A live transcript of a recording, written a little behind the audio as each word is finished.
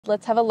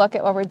Let's have a look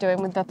at what we're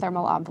doing with the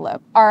thermal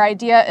envelope. Our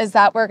idea is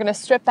that we're going to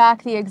strip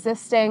back the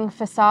existing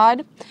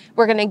facade.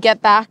 We're going to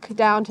get back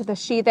down to the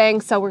sheathing.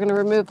 So we're going to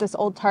remove this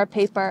old tar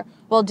paper.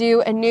 We'll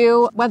do a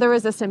new weather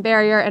resistant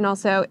barrier and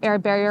also air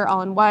barrier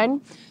all in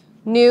one.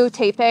 New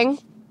taping.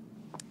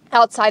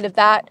 Outside of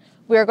that,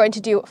 we're going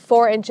to do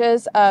 4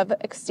 inches of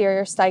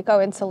exterior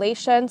Steico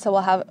insulation. So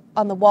we'll have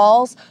on the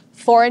walls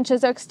 4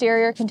 inches of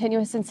exterior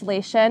continuous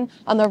insulation.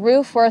 On the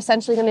roof, we're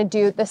essentially going to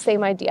do the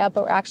same idea,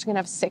 but we're actually going to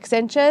have 6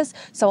 inches.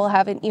 So we'll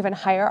have an even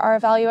higher R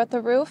value at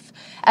the roof.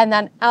 And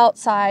then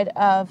outside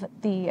of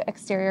the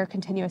exterior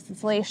continuous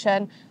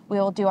insulation, we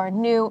will do our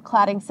new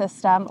cladding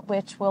system,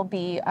 which will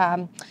be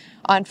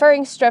on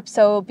furring strips,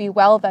 so it will be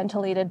well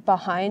ventilated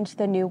behind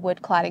the new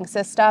wood cladding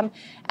system.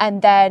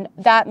 And then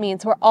that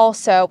means we're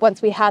also,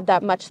 once we have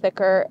that much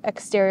thicker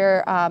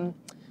exterior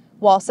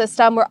wall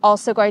system, we're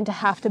also going to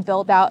have to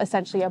build out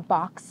essentially a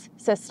box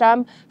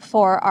system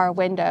for our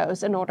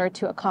windows in order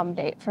to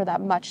accommodate for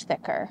that much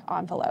thicker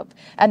envelope.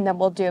 And then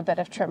we'll do a bit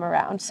of trim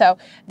around. So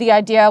the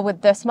idea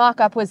with this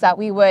mock-up was that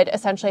we would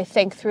essentially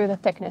think through the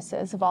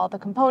thicknesses of all the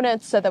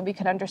components so that we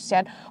could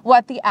understand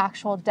what the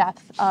actual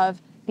depth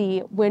of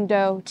the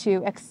window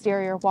to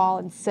exterior wall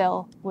and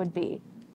sill would be.